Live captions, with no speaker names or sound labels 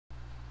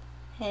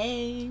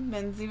Hey,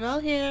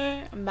 Menzivel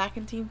here. I'm back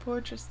in Team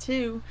Fortress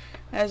 2.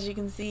 As you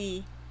can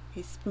see,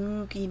 he's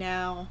spooky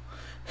now.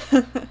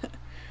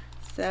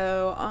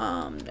 So,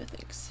 no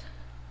thanks.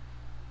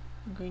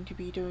 I'm going to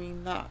be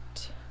doing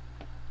that.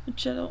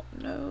 Which I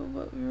don't know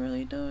what we're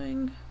really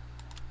doing.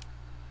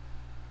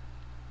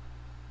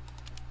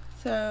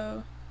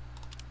 So,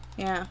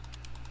 yeah.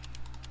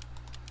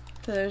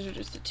 So those are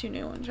just the two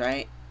new ones,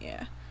 right?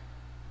 Yeah.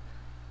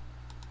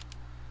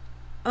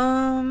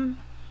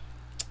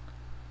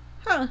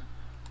 Huh.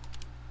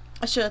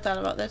 I should have thought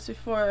about this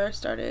before I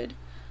started.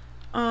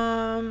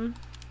 I'll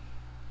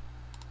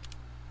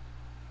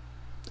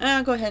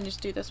go ahead and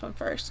just do this one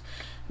first.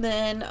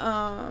 Then,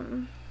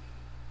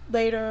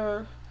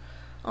 later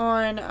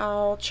on,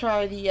 I'll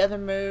try the other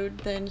mode,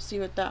 then see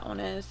what that one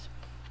is.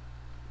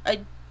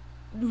 I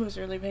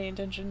wasn't really paying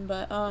attention,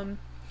 but,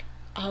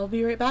 I'll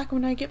be right back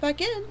when I get back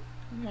in.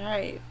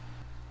 Alright.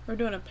 We're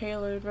doing a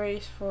payload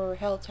race for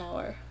Hell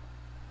Tower.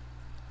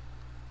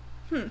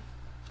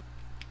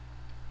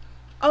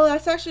 Oh,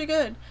 that's actually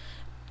good.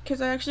 Because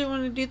I actually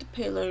want to do the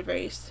payload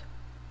race.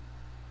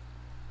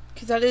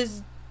 Because that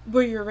is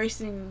where you're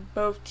racing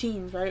both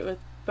teams, right? With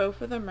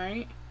both of them,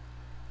 right?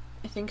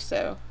 I think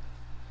so.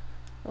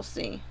 We'll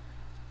see.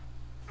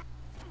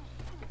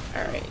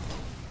 Alright.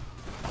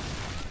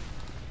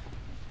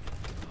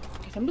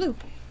 Guess I'm blue.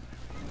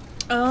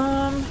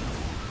 Well,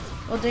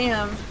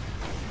 damn.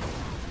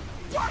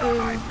 What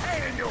am I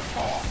paying you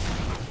for?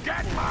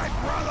 Get my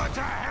brother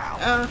to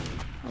hell!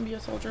 I'll be a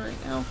soldier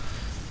right now.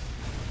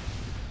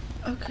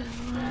 Okay.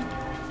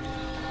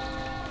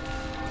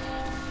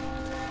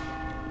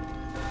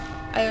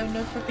 I have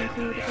no fucking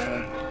clue where to go.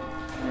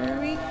 Where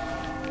are we?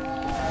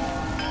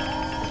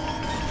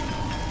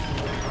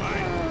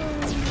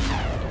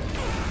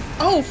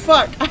 Oh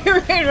fuck! I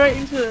ran right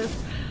into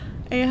this.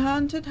 A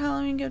haunted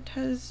Halloween gift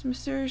has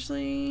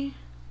mysteriously.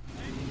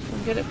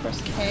 I'm good at press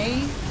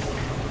K.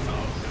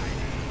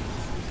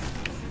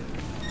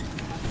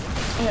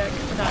 Yeah, I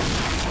forgot.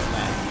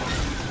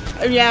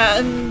 Yeah,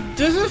 and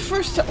this is the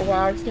first time.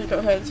 Wow, I was gonna go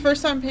ahead. It's the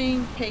first time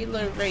paying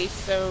payload race,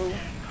 so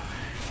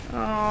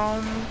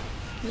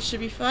this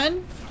should be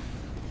fun.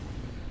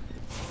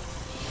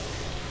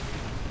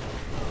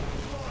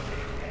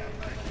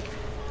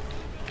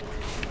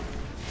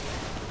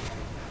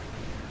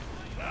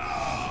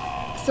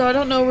 So I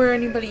don't know where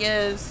anybody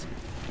is.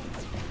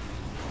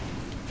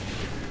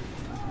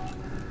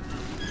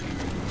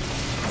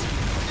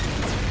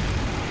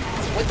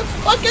 What the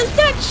fuck is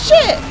that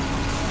shit?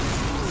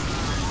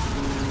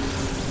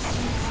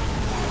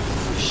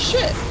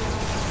 Shit.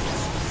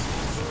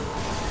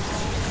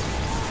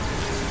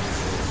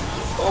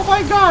 Oh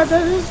my god,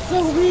 that is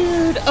so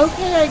weird.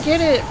 Okay, I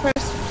get it. Press.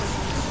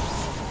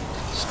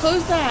 Just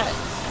close that.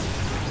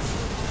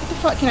 What the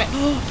fuck can I?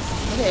 Oh,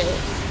 get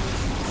it.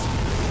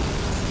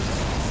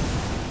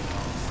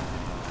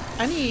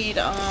 I need,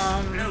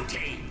 Blue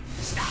team,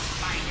 stop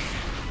fighting.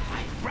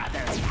 My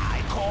brother,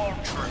 I call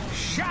true.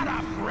 Shut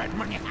up,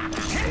 Redmond.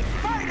 Keep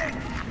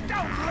fighting.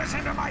 Don't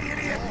listen to my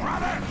idiot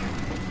brother.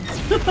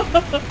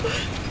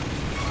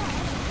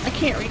 I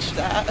can't reach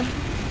that.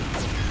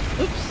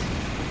 Oops.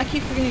 I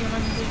keep forgetting I'm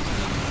on blue team.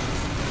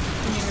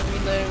 I need to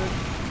reload.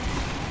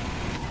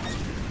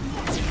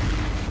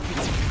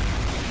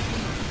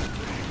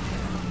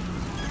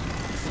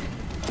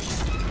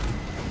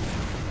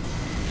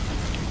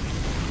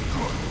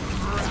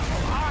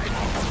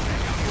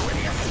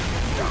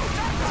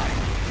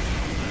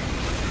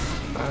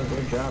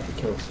 Good job to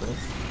kill Smith.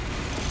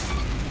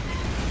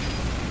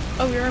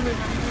 Oh, you're moving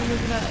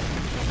that.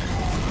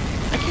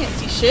 I can't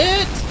see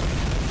shit.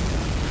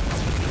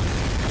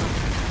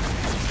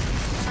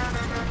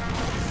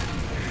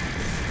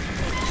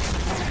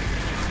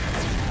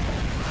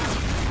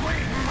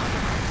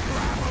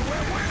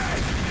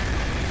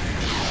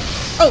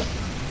 Oh,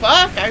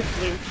 fuck, I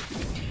flew.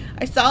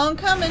 I saw him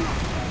coming.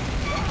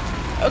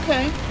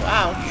 Okay,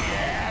 wow.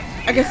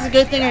 I guess it's a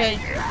good thing I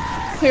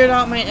cleared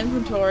out my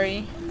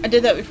inventory. I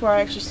did that before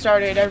I actually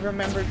started. I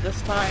remembered this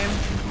time.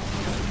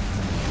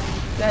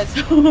 That's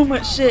so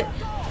much shit.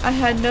 I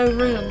had no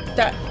room.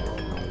 That.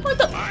 What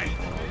the?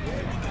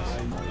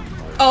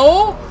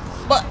 Oh,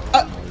 but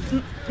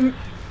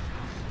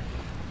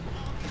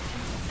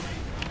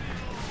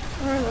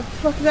where the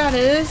fuck that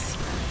is?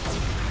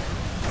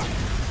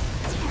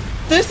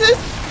 This is.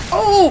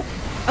 Oh,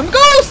 I'm a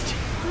ghost.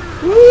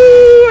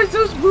 Ooh, it's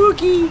so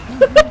spooky.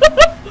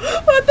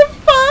 What the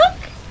fuck?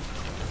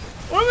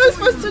 What am I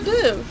supposed to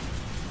do?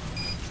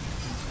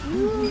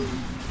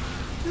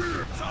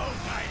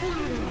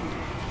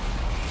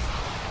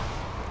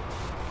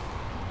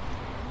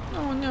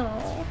 Oh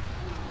no.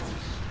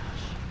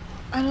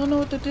 I don't know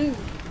what to do.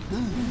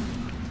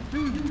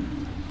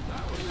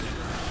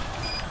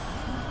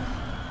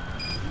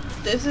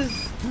 This is...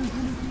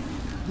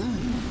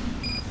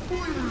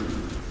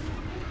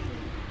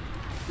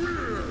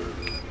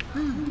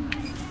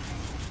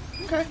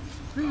 Okay.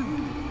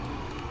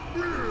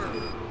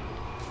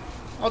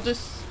 I'll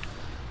just...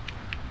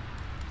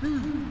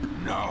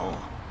 No.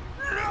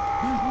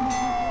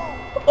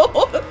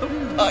 What the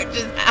fuck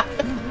just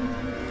happened?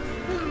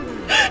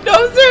 No,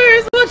 I'm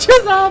serious. What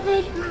just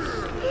happened?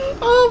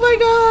 Oh my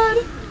god.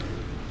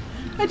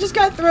 I just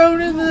got thrown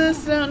into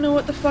this. I don't know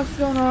what the fuck's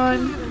going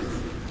on.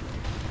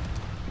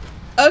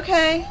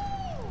 Okay.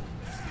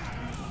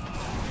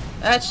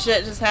 That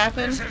shit just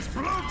happened. This is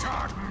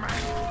Sp00ky,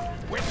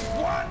 man, with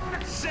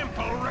one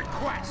simple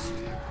request.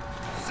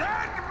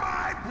 Send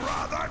my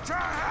brother to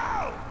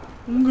hell!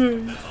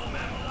 Okay.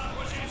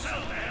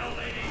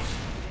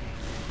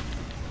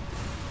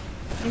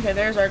 Okay,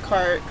 there's our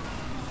cart.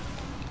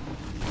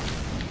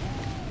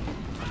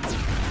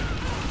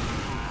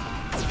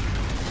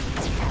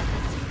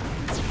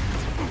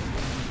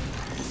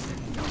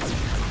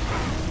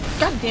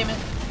 God damn it.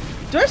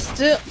 Do I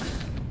still...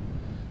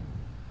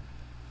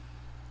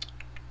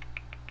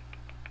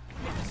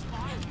 I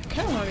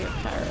kind of want to be a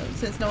pirate,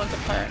 since no one's a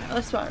pirate.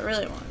 That's what I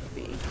really want to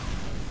be.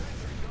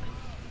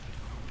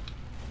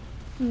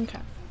 Okay.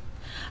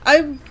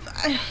 I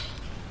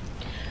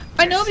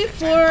know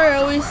before I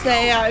always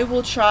say I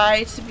will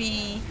try to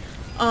be,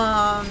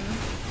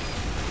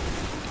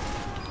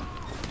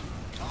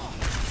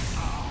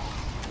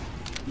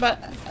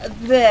 but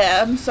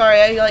there, I'm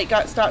sorry, I like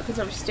got stopped because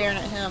I was staring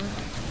at him.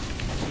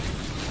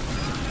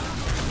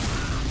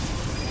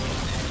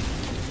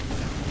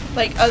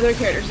 Like other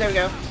characters, there we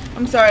go.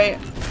 I'm sorry.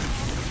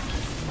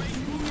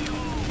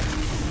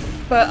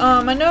 But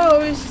I know I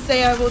always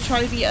say I will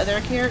try to be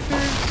other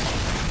characters,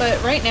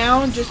 but right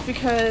now, just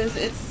because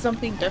it's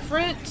something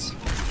different,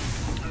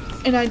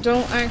 and I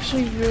don't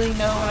actually really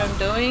know what I'm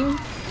doing.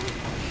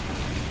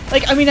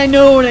 Like, I mean, I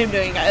know what I'm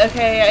doing.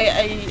 Okay,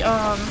 I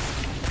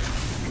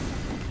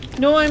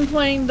know I'm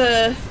playing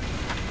the...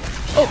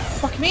 Oh,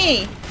 fuck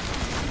me!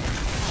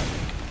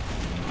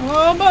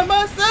 All by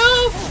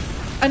myself!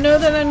 I know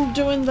that I'm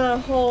doing the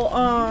whole,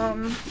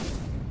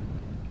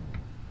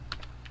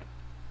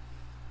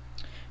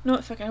 no,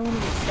 fuck, I don't want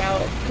to be a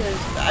scout, because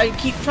I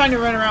keep trying to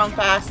run around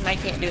fast and I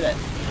can't do that.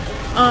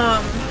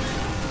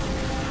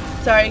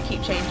 Sorry, I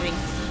keep changing.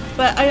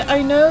 But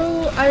I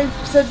know I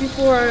said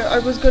before I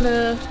was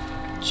gonna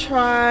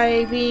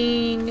try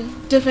being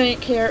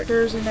different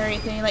characters and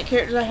everything, like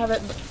characters I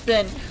haven't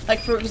been, like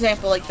for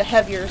example, like the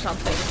heavy or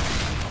something.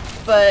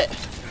 But,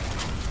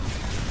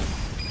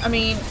 I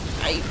mean,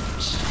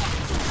 it's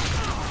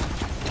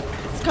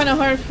kind of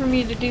hard for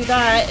me to do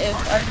that if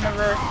I've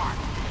never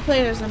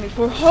played as them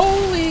before.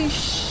 Holy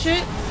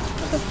shit!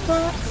 What the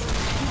fuck?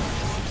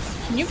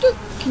 Can you just...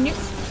 Can you...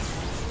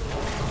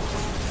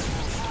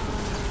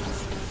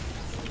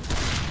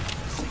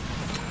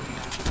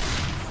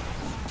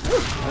 Ooh, I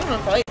don't know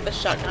if I like this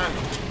shotgun.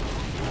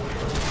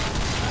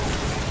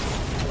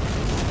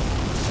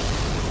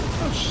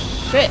 Oh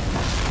shit!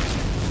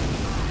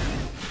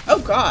 Oh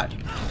god!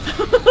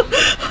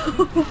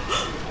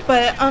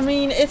 But, I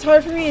mean, it's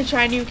hard for me to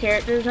try new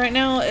characters right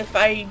now if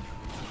I...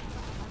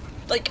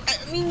 Like, I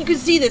mean, you can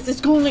see this. It's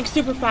going, like,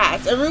 super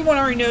fast. Everyone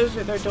already knows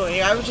what they're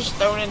doing. I was just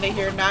thrown into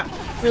here not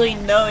really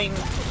knowing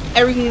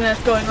everything that's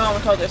going on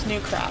with all this new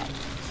crap.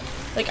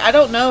 Like, I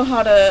don't know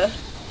how to...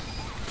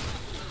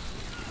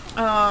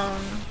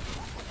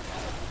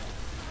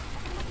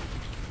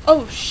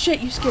 Oh, shit,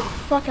 you scared the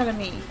fuck out of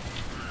me.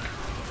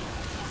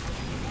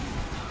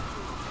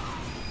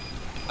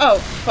 Oh,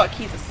 fuck,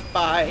 he's a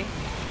spy.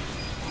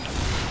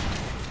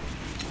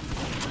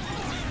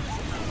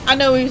 I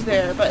know he's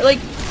there, but, like,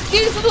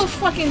 these little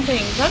fucking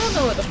things, I don't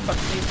know what the fuck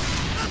these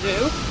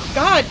do.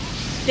 God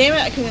damn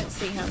it, I couldn't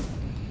see him.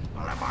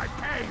 What am I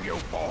paying you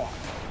for?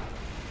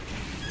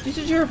 You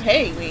said you were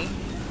paying me.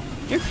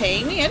 You're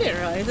paying me? I didn't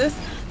realize this.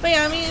 But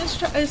yeah, I mean,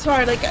 it's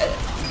hard.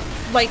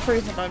 Like for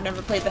example, I've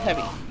never played the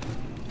heavy.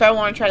 If I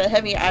want to try the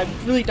heavy, I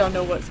really don't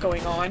know what's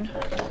going on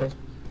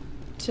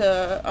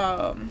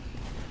to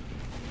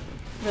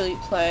really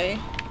play.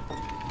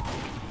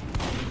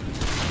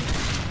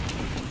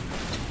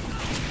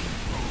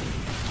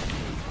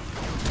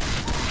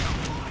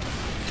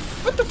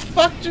 What the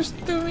fuck just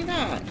threw me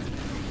that?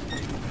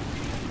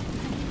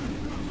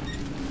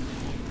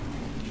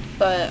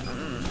 But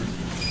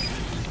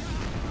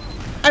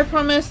I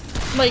promise,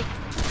 like,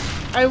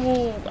 I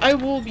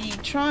will be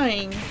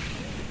trying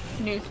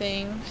new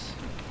things,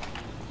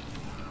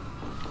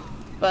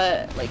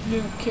 but like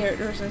new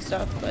characters and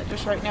stuff. But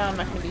just right now, I'm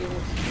not gonna be able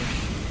to.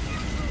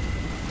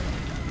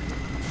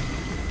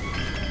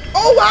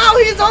 Oh wow,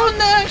 he's on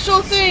the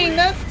actual thing.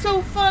 That's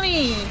so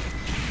funny.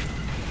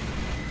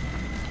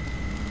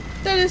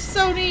 That is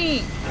so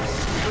neat.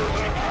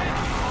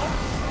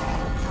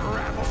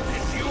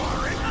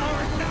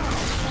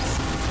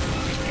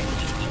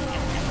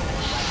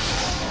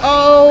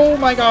 Oh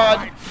my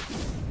god.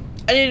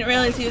 I didn't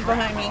realize he was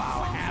behind me.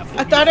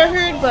 I thought I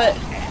heard, but...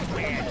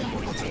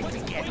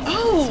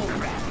 Oh!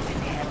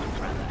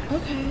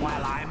 Okay.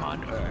 While I'm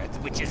on Earth,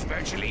 which is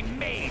virtually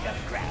made of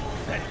gravel,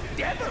 the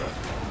devil!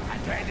 I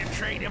plan to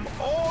trade him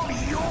all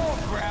your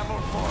gravel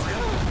for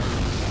him.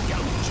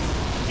 Don't you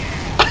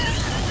dare!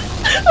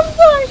 I'm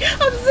sorry!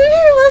 I'm sitting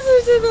here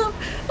listening to them!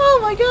 Oh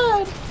my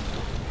god!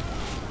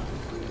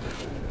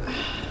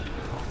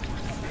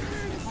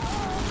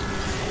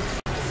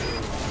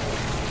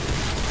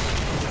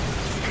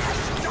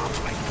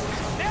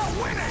 They're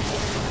winning!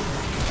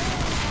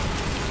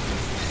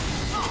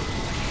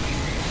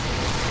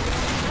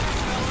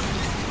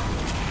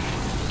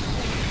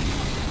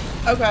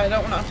 Okay, I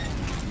don't wanna.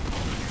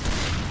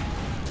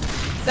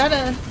 Is that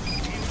a...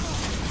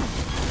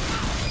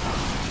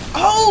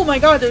 Oh my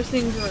god, those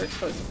things are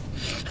explosive.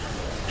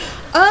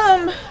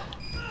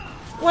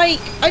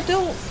 Like, I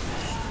don't...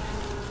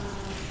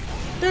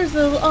 There's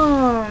a,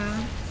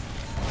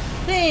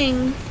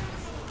 thing.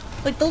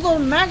 Like, the little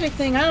magic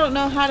thing, I don't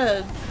know how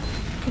to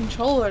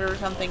control it or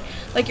something.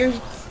 Like, you're...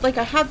 Like,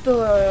 I have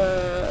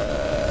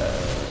the...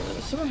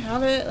 Someone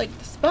have it? Like,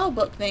 the spell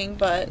book thing,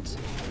 but...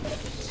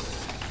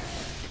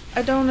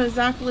 I don't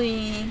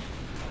exactly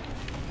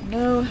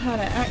know how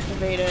to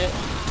activate it.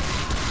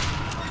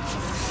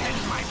 Send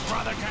my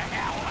brother to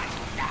hell right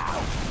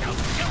now. Don't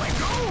do it.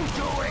 Don't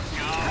do it.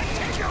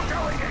 Continue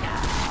doing it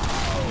now.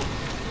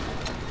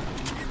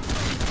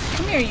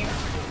 Come here, you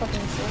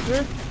fucking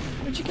soldier.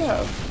 Where'd you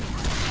go?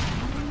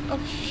 Oh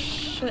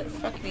shit,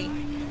 fuck me.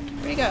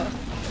 Where'd you go?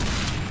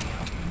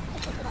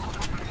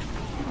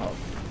 Oh.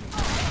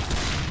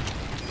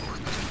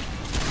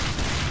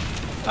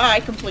 I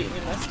completely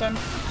missed him.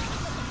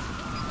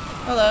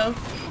 Hello.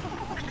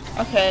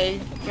 Okay,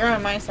 you're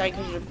on my side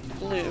because you're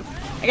blue.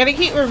 I gotta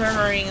keep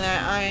remembering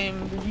that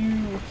I'm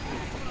blue.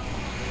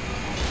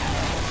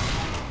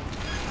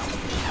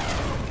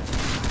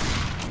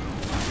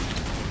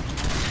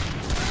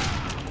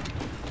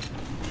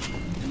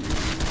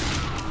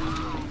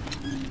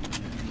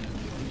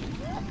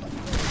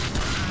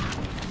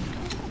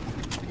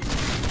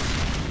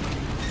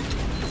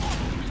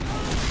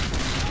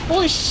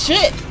 Holy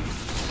shit!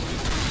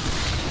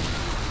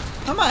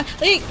 Come on.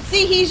 Like,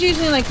 see, he's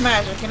using like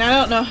magic and I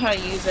don't know how to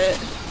use it.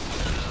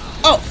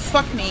 Oh,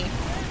 fuck me.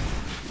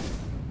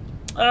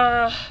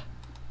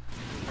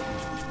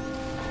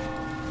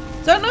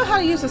 Don't know how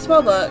to use the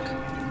spell book.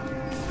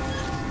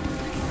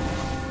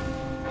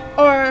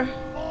 Or...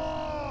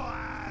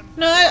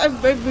 No, I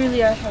really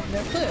have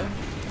no clue.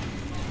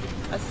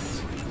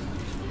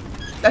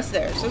 That's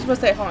theirs. I was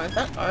supposed to say, hold on, is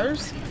that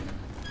ours?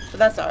 But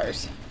that's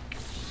ours.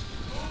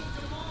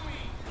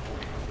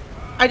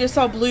 I just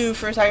saw blue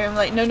for a second. I'm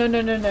like, no, no,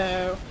 no, no,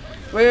 no.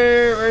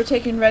 We're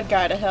taking red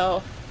guy to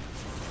hell.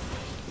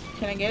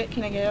 Can I get it?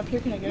 Can I get up here?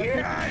 Can I get up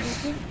here? Can I get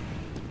up here?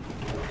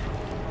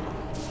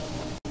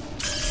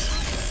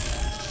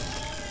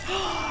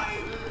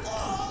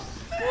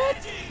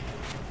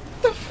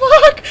 What the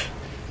fuck?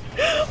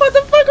 What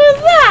the fuck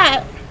was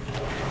that?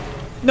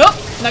 Nope,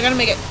 not gonna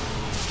make it.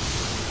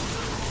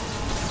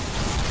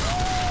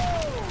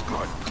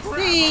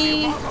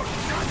 See? I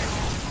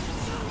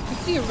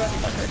see a red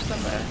fucker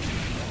somewhere.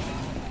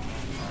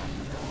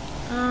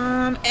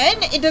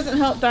 And it doesn't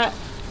help that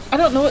I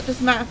don't know what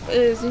this map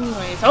is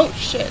anyways. Oh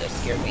shit, that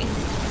scared me.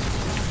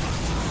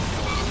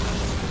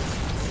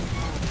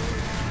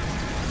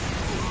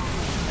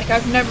 Like,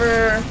 I've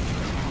never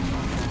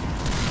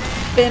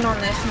been on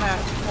this map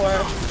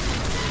before.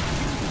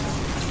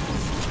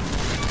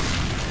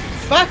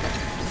 Fuck!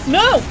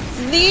 No!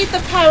 Leave the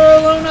power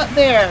alone up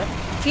there!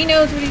 He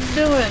knows what he's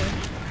doing.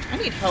 I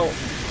need help.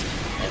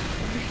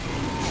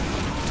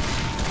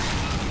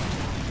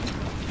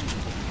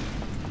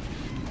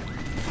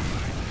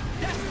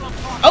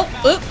 Oh,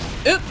 oop,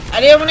 oop. I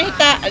didn't want to hit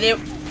that. I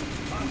didn't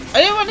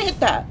want to hit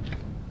that.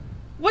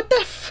 What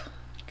the fuck?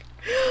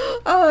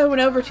 Oh, I went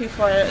over too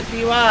far. It was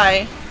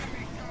BY.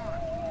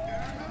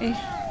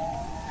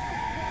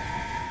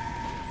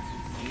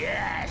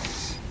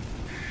 Yes.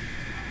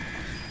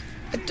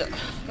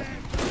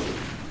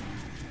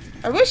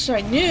 I wish I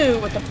knew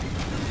what the...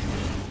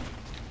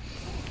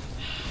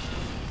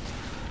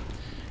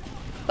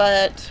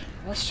 But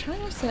what I was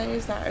trying to say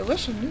is that I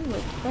wish I knew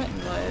what the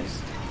button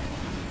was.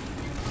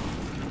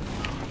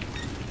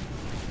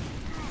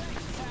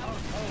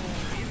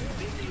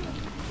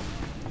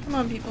 Come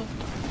on, people.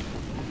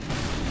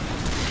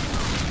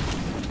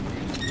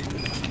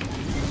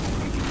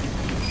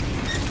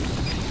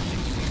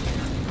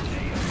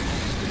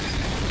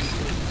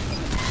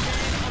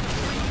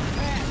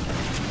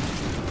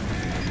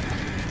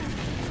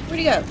 Where'd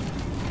he go?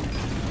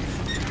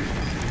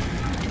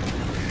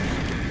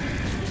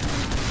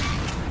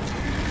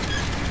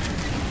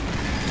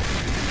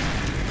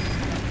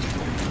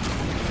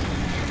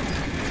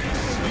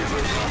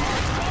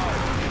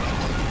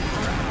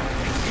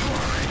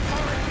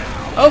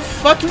 Oh,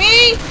 fuck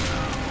me!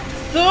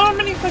 So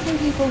many fucking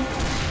people.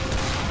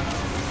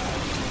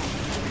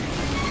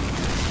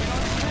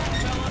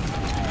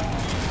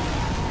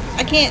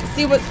 I can't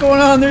see what's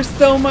going on. There's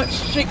so much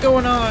shit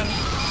going on.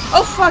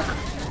 Oh, fuck!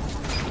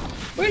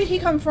 Where did he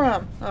come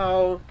from?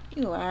 Oh,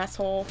 you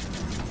asshole.